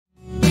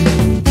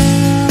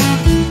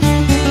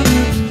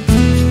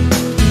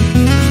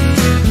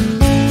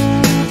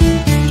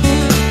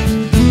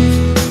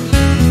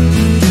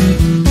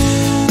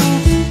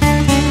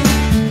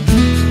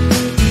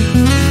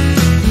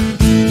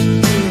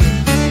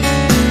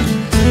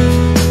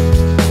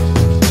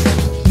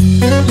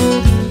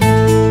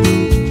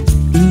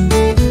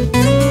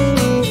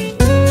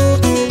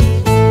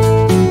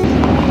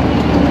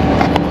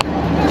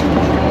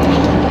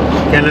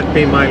cannot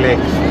be my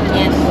legs.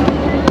 Yes.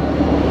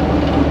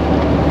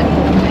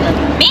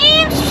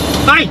 Means.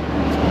 Ay!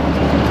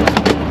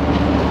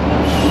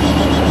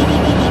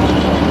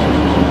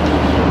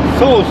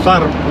 So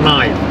sharp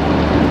knife.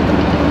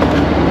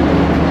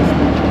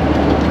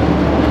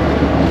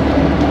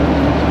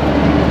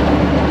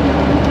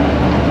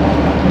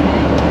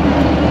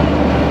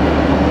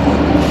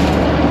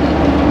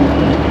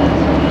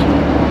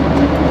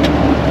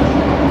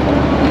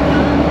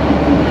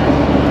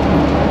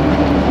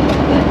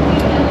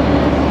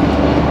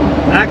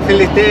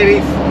 Actually, there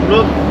is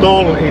not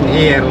toll in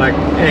here like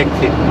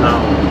exit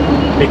now.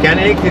 We can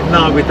exit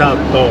now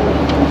without toll.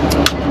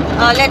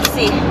 Oh, let's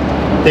see.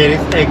 There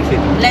is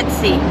exit. Let's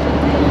see.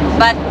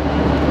 But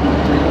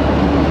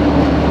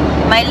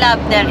my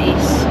love, there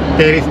is.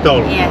 There is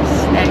toll. Yes,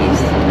 there is.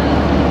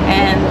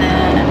 And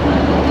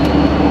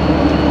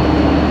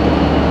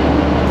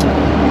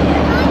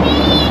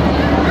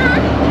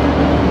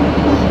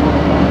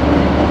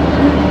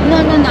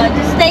no.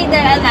 Just stay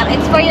there, anak.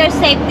 It's for your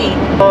safety.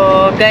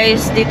 So,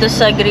 guys, dito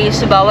sa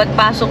Greece, bawat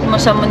pasok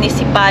mo sa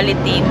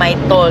municipality, may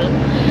toll.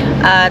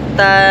 At,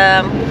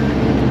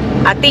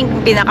 I think,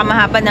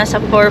 pinakamahaba na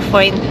sa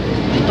 4.20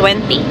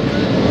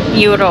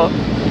 euro.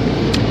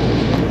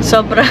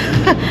 Sobra.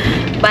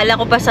 Bala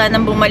ko pa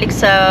sanang bumalik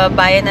sa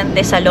bayan ng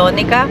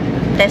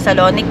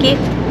Thessaloniki.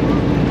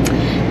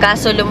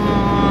 Kaso,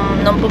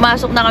 nung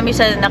pumasok na kami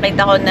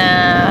nakita ko na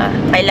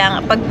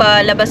kailangan,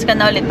 pagpalabas ka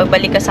na ulit,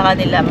 pagbalik ka sa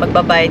kanila,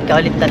 magbabayad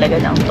ka ulit talaga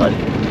ng toll.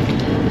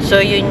 So,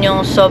 yun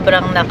yung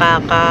sobrang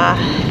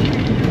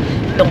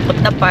nakakalungkot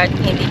na part.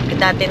 Hindi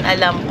natin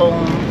alam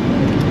kung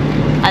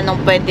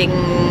anong pwedeng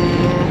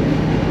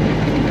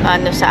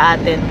sa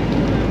atin.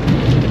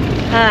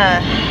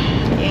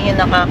 Yun yung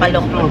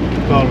nakakalungkot.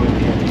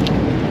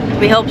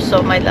 We hope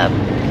so, my love.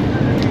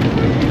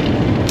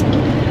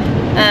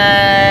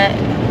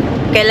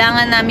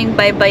 Kailangan naming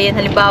baybayin,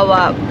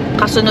 halimbawa,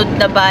 kasunod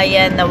na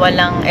bayan na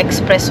walang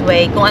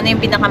expressway. Kung ano yung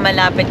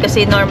pinakamalapit.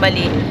 Kasi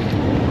normally,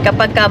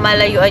 kapag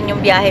malayuan yung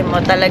biyahe mo,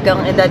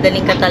 talagang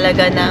idadaling ka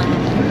talaga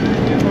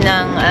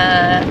ng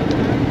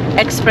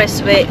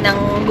expressway,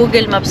 ng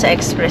Google Maps sa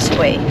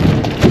expressway.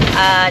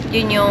 At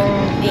yun yung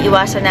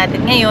iiwasan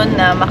natin ngayon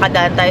na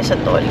makadaan tayo sa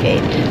toll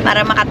gate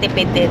para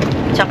makatipid din.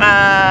 Tsaka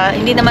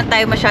hindi naman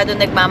tayo masyado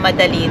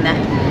nagmamadali na.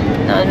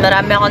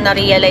 Marami akong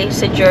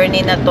na-realize sa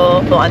journey na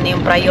to kung ano yung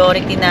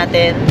priority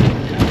natin.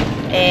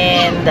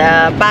 And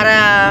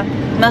para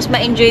mas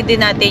ma-enjoy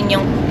din natin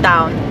yung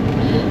town.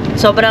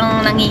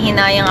 Sobrang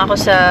nanghihinayang ako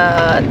sa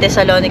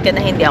Thessalonica na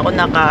hindi ako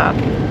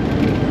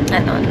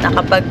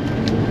nakapag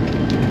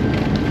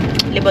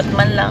libot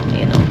man lang,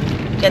 you know.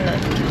 Ganun.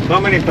 So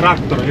many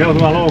tractors,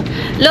 Joshua, look.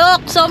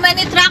 Look, so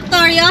many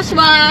tractors,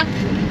 Joshua.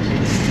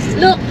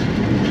 Look.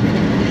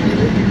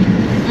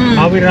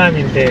 How we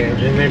running there?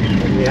 Remember,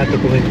 we have to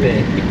go in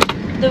there.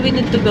 Do we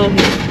need to go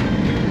here?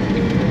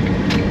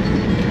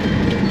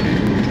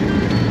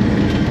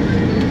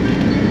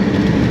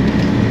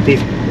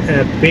 This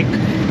big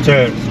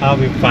church, how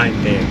we find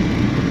there?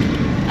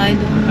 I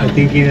don't know. I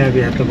think we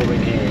have to go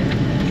in here.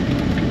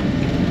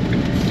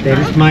 There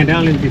is, my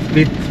darling, this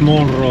bit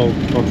small road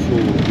for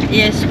sure.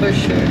 Yes, for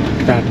sure.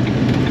 That.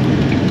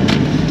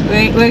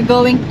 We're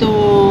going to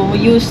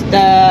use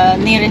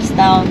the nearest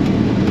town.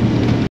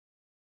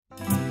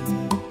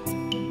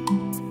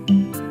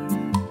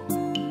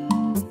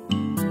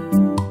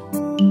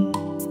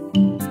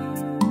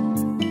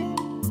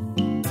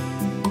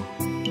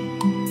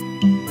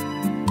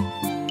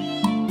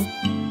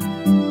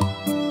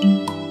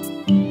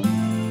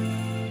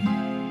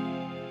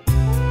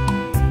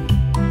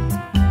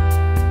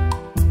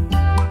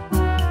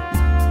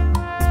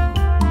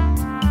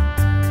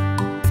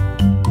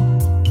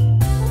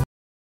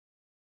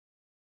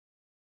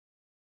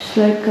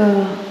 Like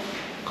a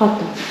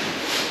cotton.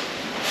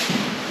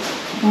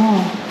 Oh.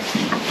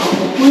 Το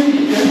 2013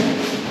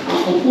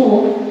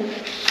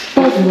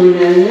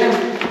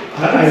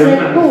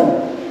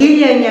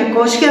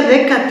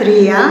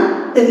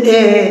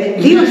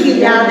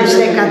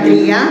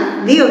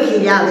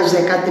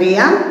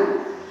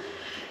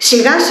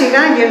 σιγά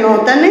σιγά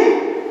γεννότανε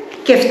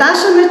και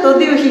φτάσαμε το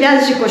 2024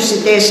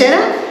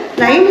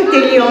 να είναι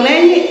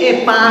τελειωμένοι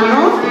επάνω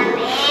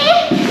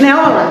με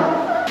όλα.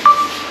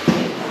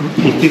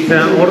 It is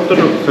an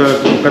Orthodox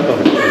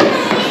Catholic.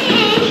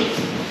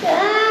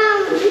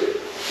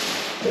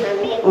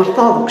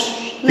 Orthodox.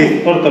 Ναι.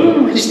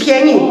 Orthodox.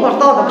 Χριστιανοί,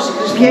 Ορθόδοξοι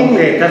χριστιανοί.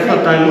 Okay, that's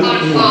what I look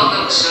for.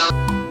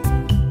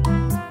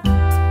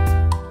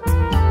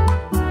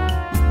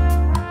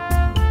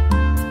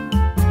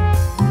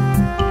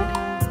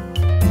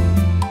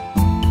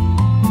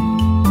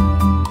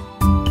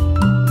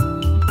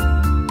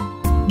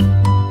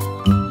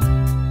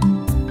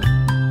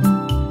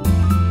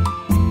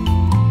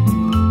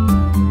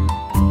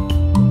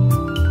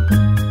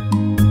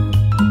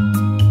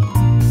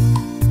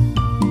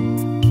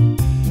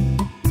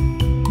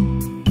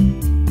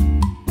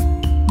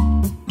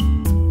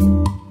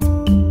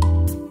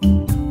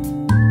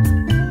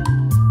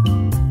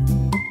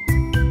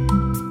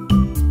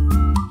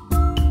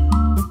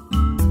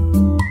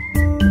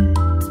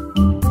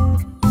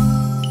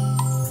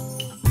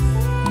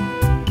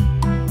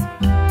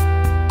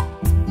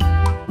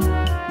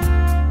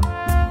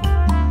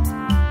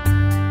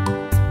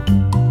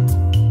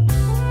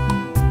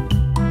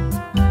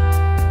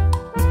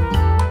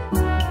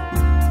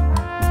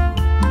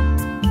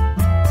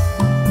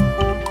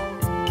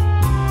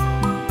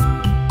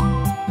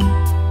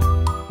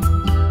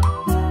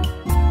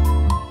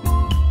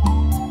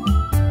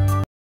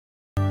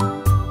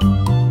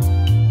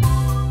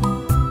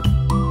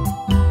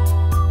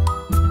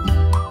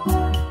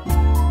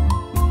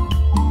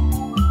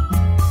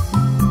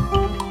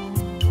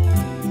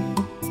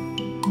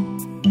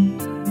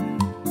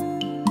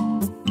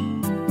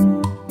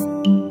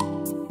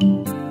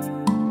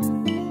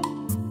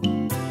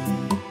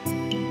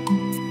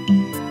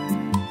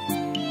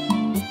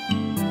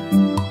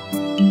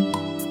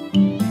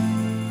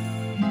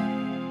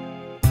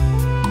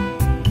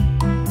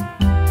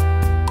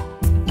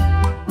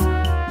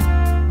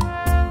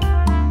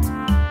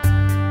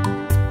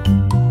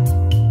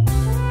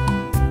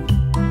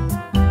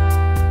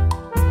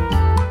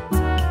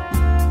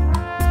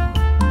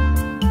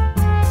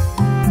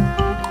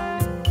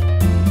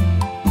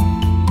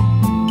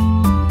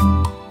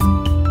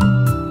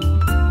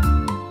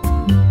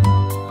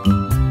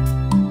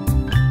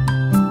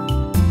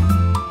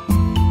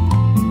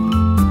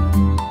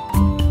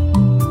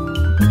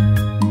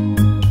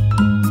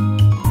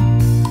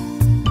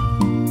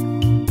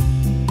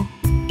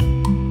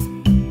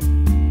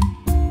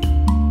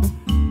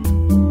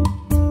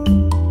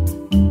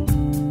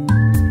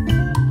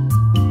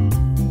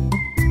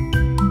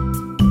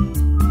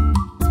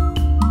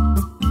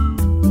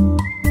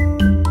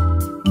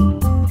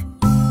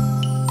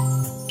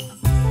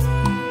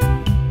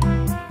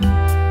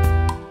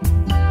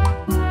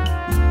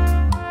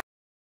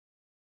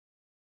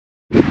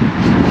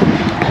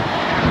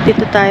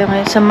 Dito tayo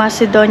ngayon sa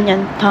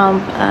Macedonian tomb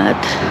at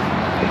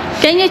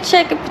can you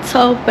check if it's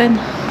open?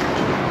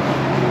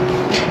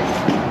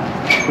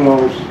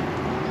 Close.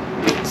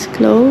 It's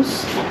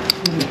closed.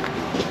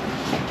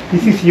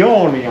 This is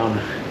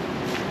Ionian.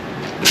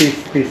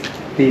 This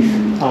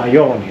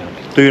Ionian.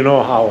 Do you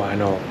know how I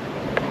know?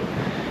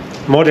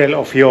 Model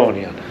of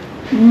Ionian.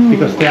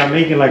 Because they are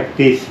making like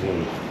this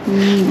way.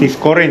 These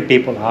Korean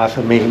people are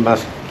also making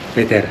much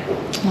better.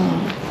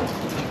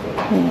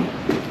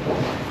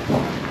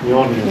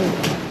 Ionian.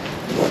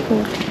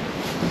 Cool.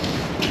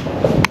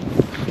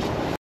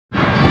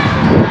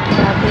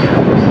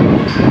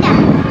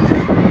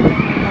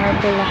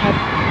 Marble lahat.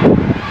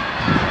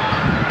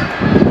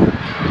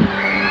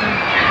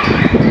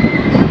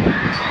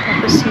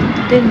 Tapos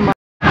ito din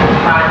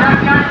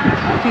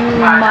pure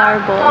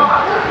marble.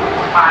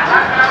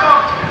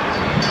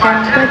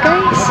 Ganda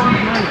guys.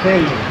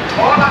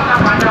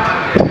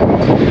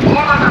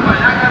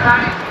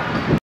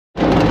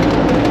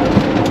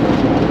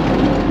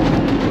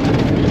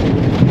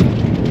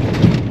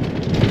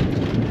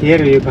 Here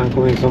you can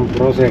go in some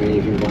grocery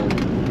if you want.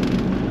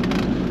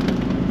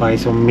 Buy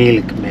some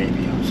milk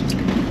maybe also.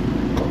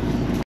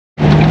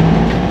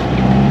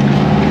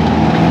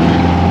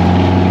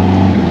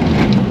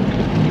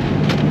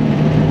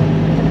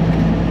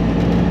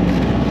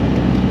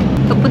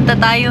 Pupunta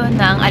tayo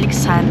ng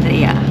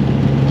Alexandria.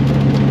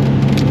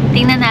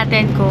 Tingnan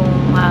natin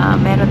kung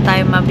meron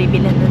tayong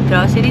mabibilan ng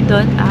grocery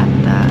doon at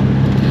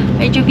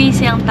medyo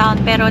busy ang town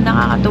pero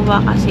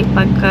nakakatuwa kasi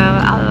pagka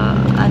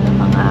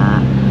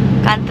mga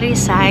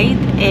countryside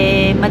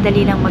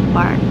madali lang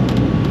mag-park.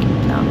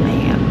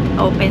 May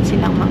open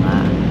silang mga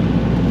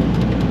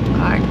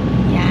cart.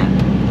 Yan.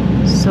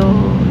 So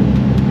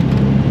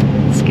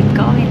let's keep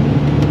going.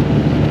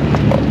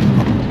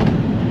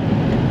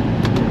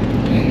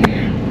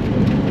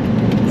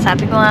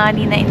 Sabi ko nga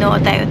kanina,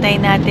 inuutay-utay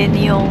natin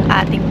yung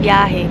ating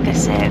biyahe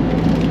kasi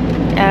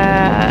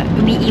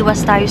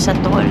umiiwas tayo sa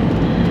toll.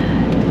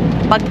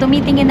 Pag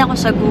tumitingin ako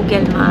sa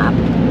Google Map,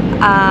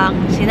 ang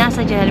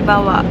sinasadya,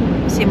 halimbawa,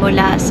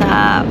 simula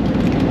sa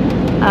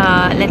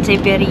let's say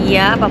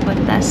Veria,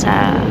 papunta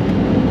sa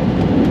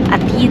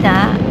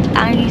Athena,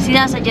 ang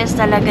sinasuggest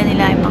talaga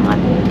nila ay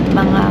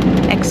mga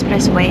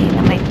expressway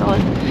na may toll.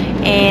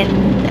 And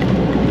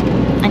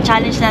ang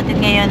challenge natin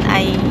ngayon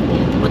ay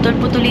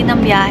putol-putulin ng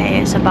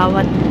biyahe sa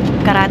bawat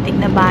karating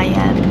na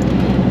bayan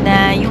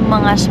na yung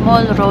mga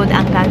small road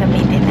ang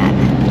gagamitin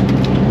natin.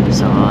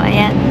 So,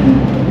 ayan.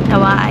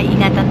 Nawa ay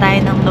ingatan tayo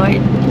ng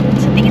Lord.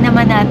 Sa tingin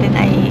naman natin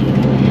ay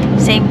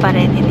same pa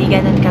rin. Hindi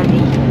ganun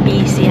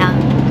busy ang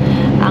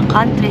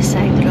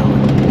countryside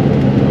road.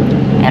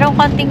 Merong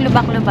konting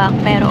lubak-lubak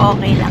pero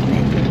okay lang din.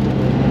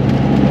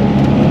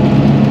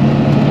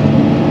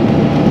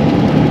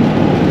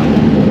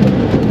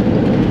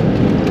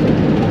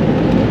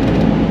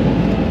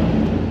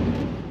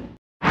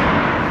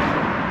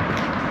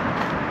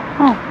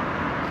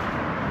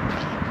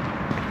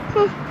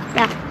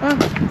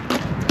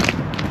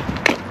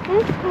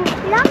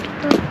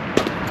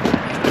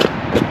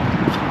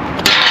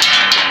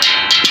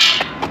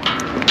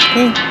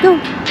 Okay, go.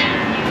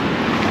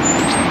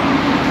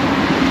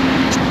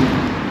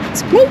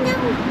 Let's play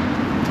now.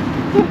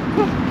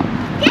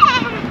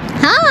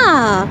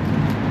 Ha!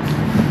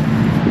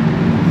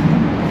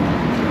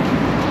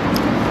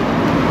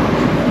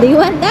 Do you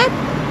want that?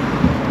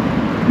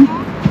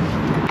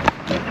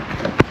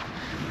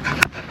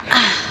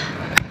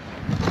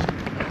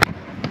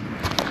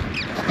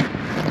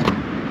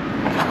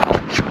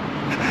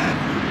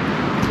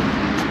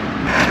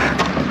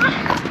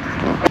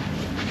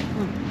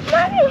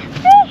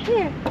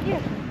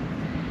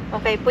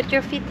 Okay, put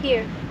your feet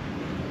here.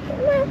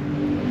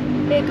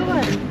 Okay, go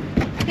on.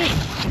 Feet.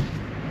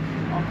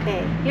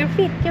 Okay, your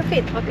feet.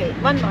 Okay,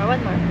 one more.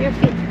 Your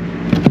feet.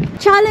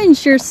 Challenge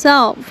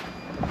yourself.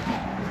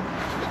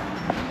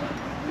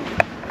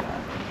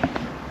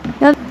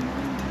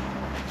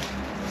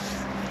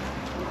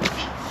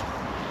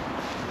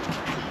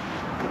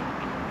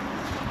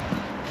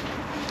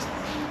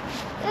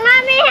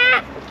 Mommy,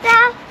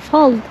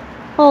 Hold.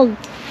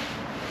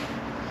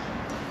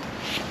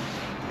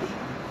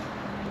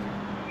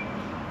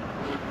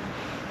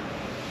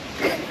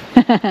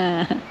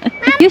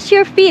 Use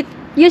your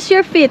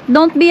feet.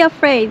 Don't be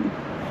afraid.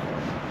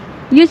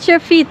 Use your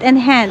feet and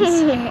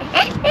hands.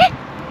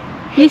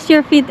 Use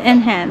your feet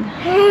and hand.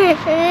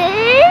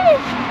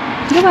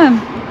 Come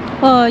on.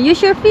 Oh, use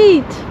your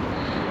feet.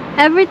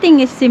 Everything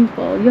is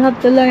simple. You have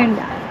to learn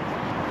that.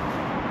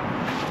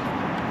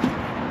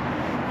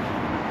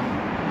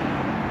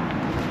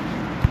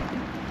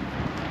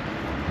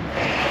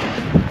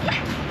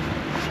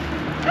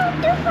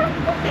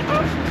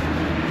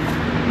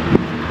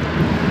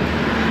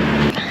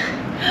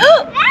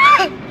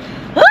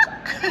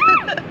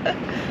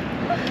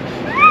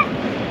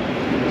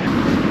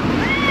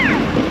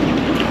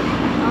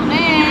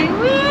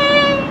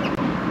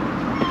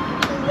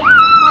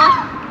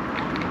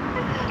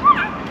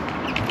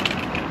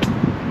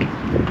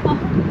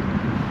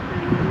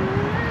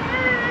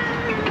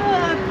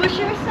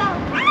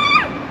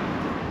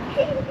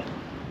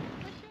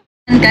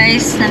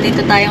 Guys, nandito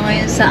tayo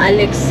ngayon sa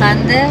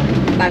Alexander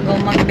bago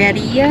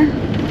mag-Veria.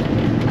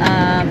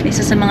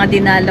 Isa sa mga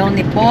dinalaw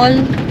ni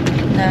Paul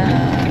na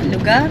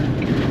lugar.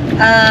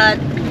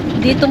 At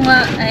dito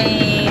nga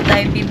ay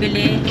tayo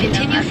bibili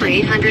Continue for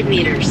 800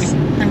 meters.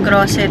 ng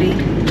grocery.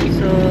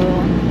 So,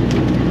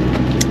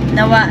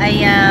 nawa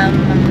ay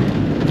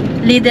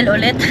Lidl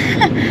ulit.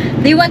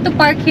 Do you want to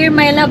park here,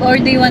 my love, or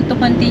do you want to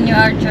continue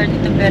our journey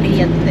to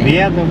Veria today?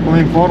 We are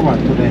going forward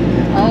today.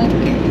 Yeah.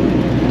 Okay.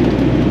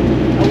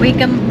 We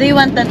can. Do you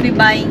want that we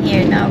buying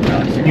here now,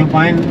 grocery? You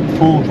find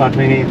food, but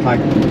we need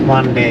like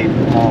 1 day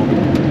more.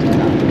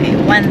 Okay,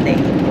 1 day.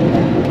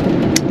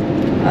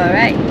 All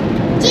right.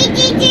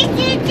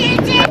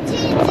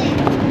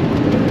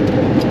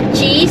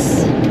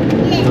 Cheese.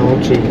 No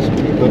cheese.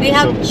 We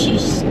have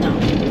cheese now.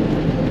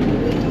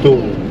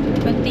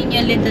 2. Continue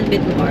a little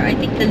bit more. I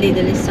think the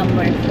Lidl is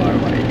somewhere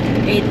forward.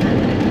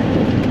 800.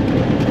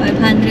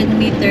 500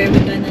 meter.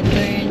 We're gonna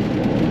turn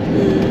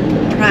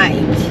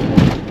right.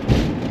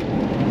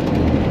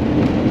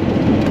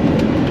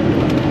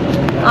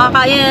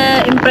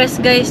 Kaya impress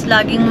guys,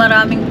 laging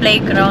maraming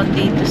playground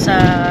dito sa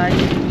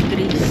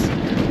Greece.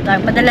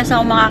 Madalas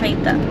ako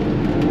makakita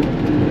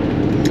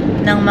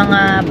ng mga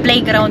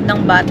playground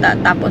ng bata,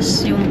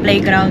 tapos yung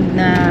playground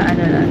na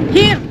ano na.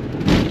 Here!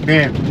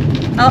 There.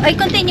 Oh, I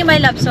continue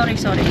my love. Sorry.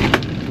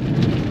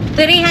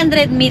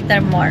 300 meter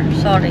more.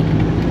 Sorry.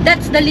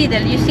 That's the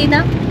Lidl. You see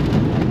now?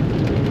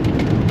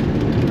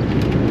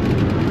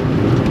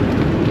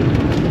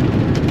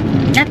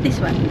 Not this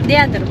one. The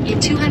other one.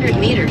 In 200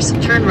 meters,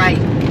 turn right.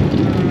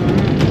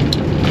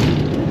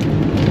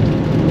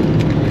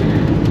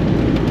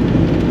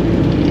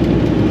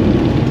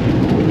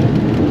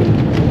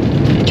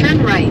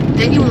 Turn right,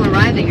 then you will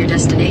arrive at your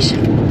destination.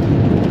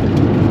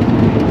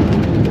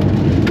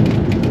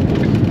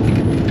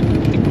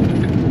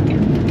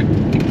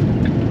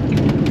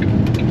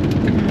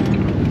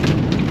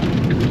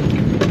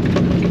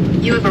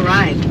 You have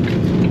arrived.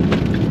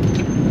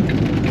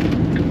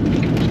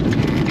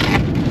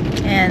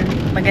 And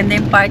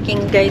maganda yung parking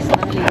guys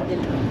ng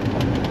Lidl.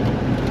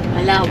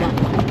 Malawak.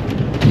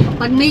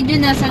 Pag medyo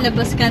nasa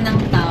labas ka ng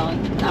town,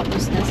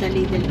 tapos nasa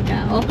Lidl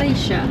ka, okay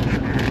siya.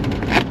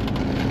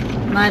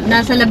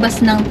 Nasa labas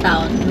ng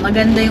town,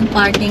 maganda yung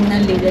parking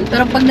ng Lidl.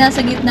 Pero pag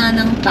nasa gitna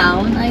ng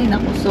town, ay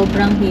naku,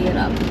 sobrang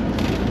hirap.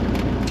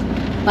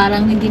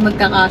 Parang hindi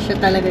magkakasya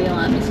talaga yung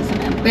aming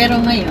sasakyan. Pero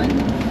ngayon,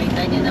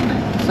 kita nyo naman,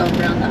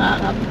 sobrang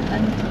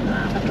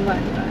nakakatuwa.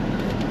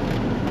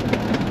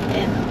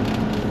 Ayan o.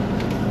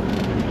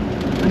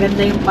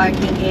 Maganda yung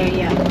parking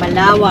area.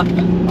 Malawak.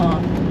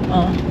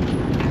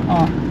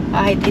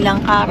 Kahit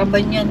ilang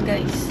caravan yan,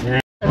 guys.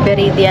 Sa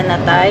Veria na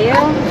tayo.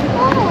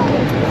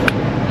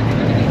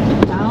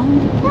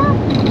 Down.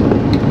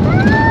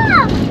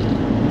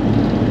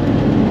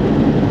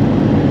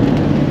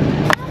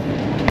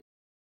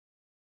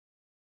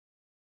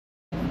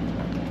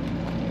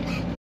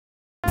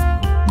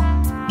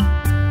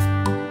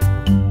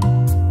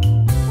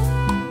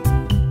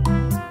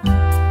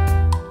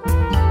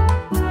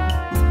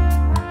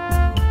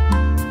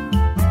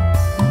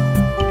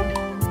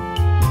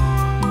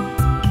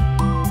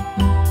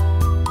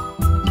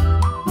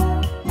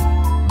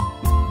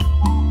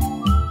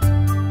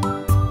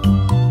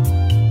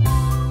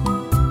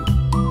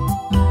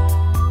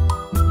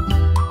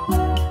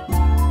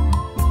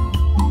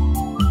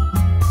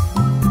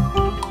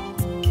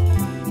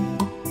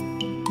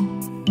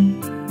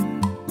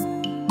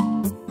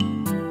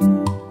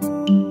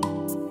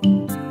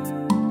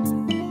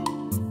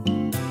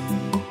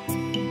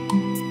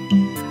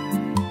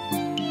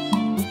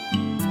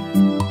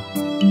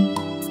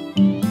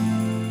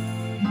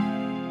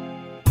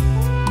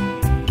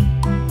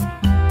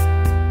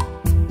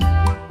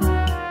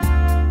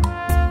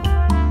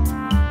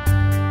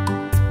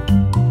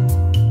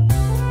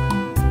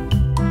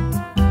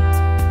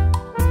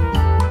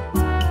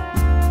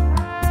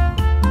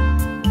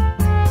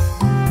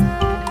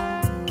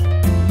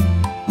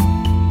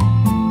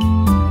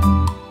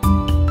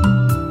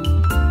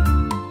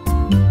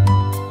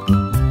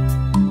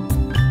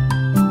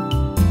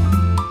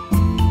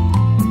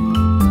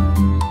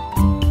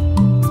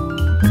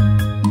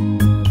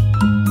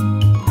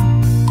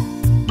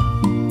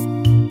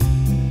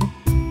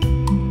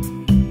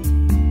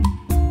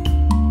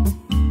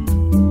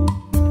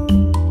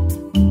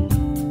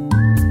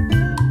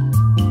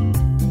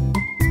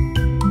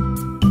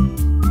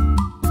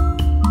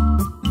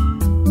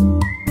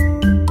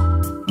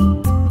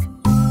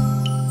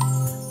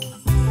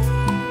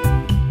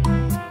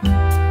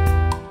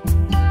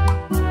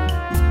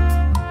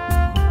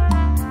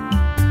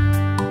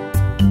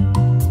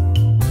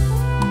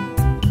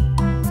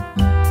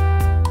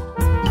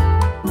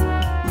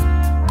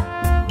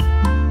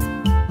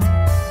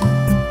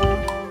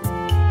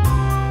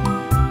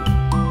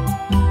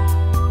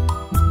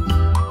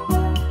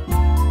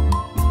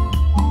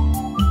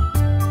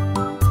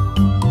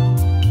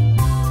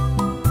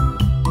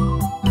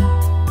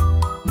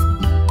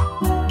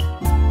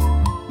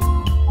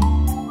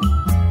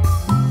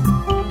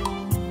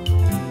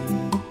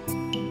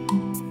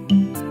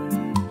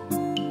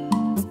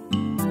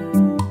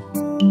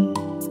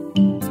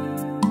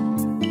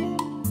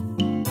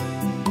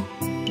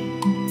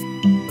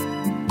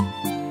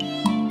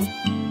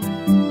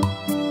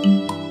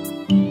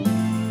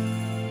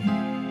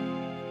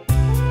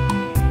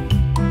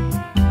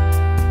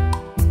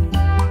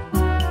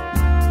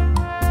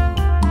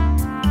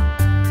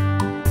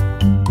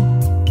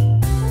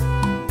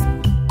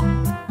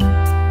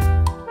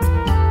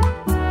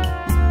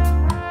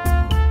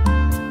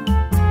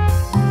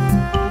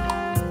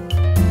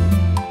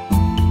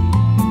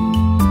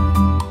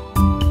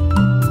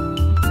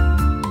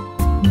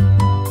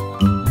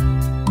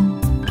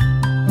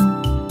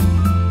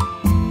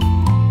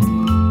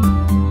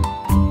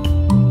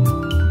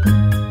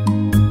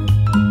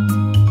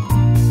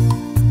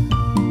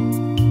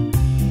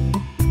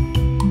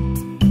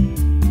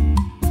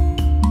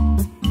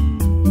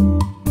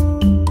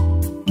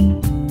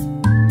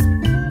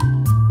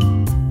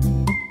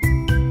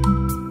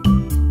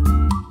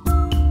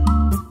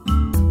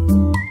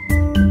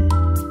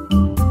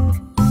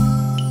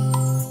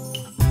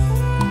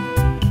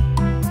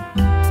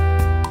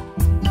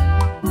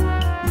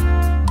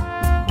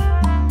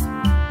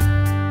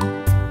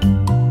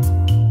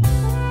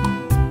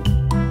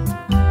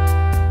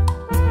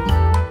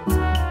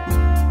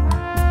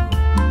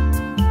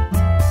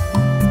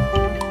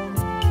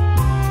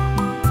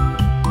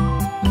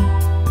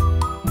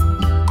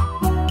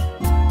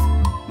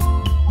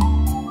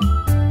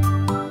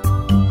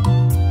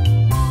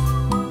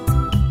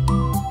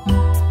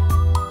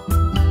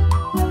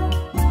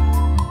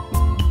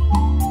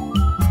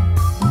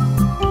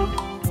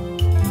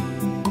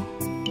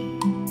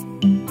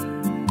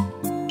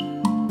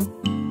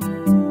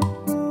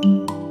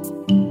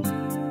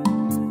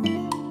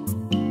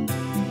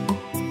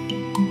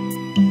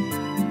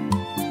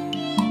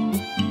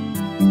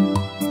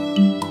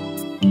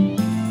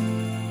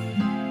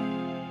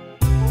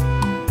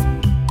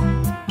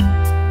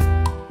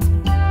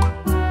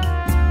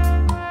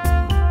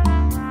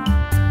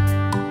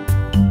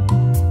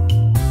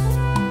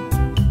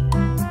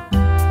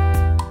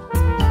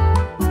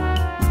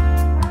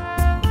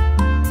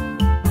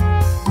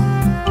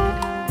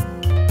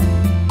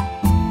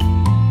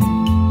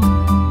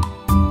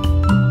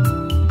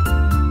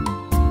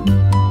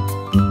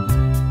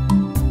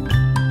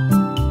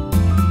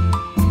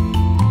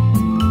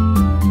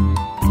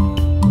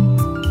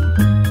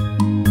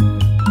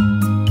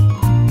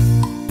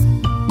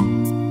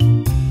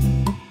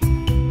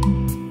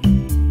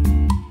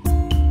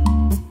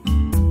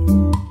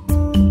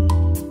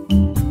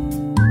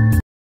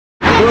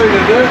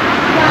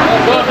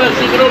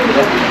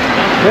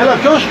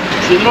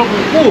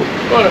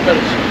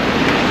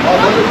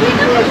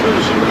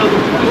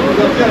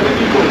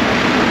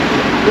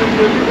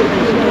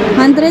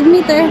 100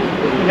 meter.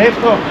 Let's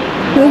go.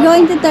 We're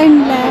going to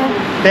turn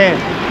left. 10.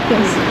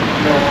 Yes.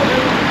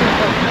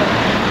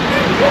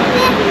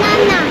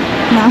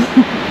 No.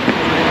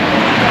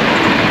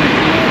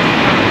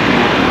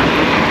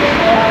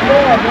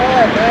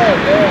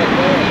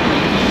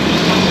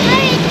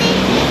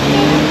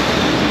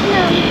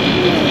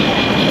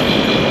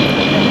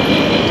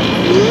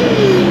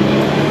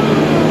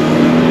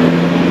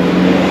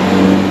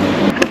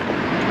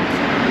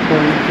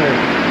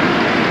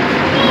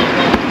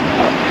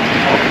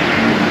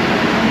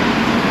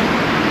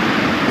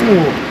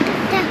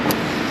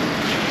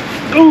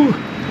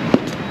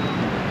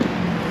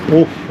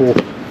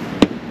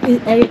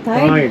 Are you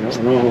tired?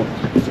 No.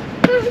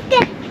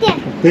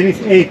 Then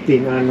it's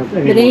 18 and not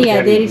anymore.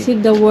 Veria, they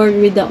received the word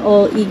with the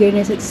all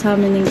eagerness,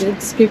 examining the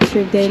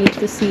scripture daily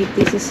to see if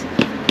this is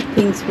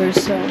things were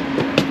so.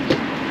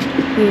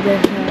 Either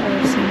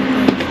or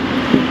something.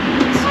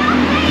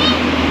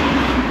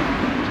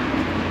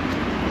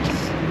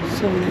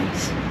 So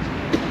nice.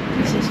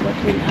 This is what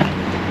we have.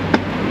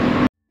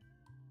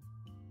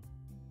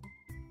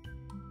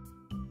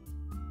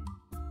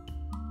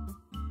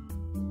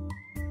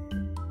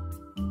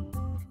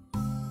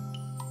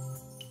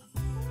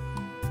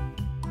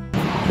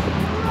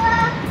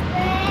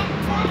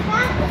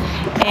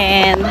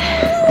 And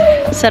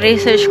sa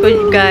research ko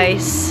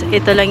guys,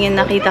 ito lang yung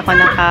nakita ko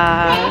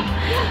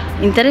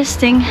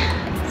interesting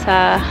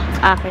sa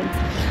akin.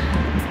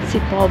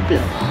 Si Pablo.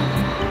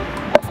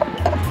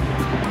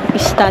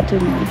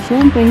 Statue mo.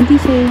 Siyempre, hindi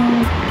siya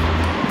yung